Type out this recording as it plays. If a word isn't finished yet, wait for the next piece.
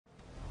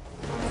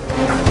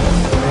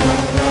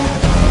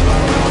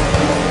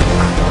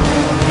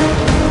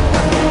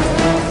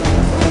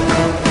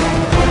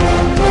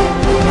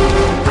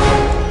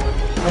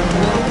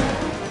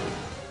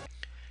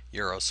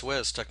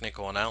Swiss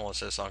Technical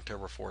Analysis,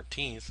 October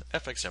 14th,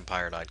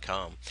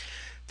 FXEmpire.com.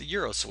 The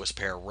Euro-Swiss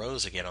pair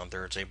rose again on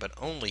Thursday, but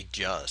only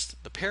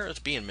just. The pair is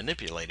being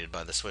manipulated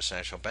by the Swiss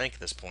National Bank at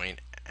this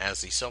point,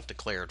 as the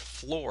self-declared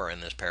floor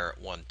in this pair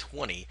at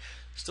 120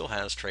 still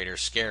has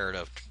traders scared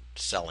of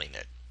selling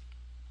it.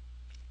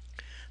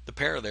 The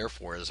pair,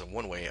 therefore, is a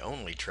one-way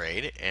only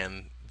trade,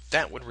 and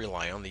that would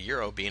rely on the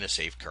euro being a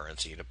safe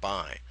currency to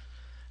buy.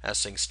 As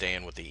things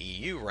stand with the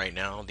EU right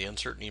now, the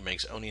uncertainty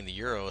makes owning the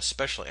euro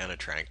especially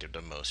unattractive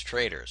to most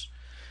traders.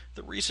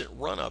 The recent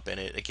run-up in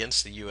it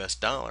against the US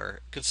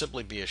dollar could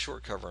simply be a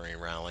short covering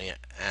rally,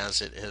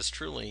 as it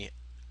hasn't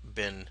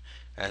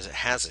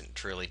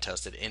truly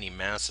tested any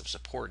massive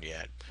support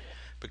yet.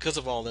 Because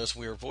of all this,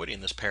 we are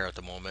avoiding this pair at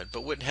the moment,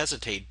 but wouldn't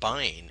hesitate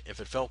buying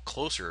if it fell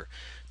closer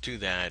to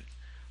that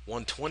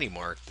 120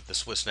 mark that the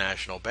Swiss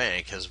National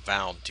Bank has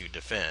vowed to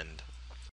defend.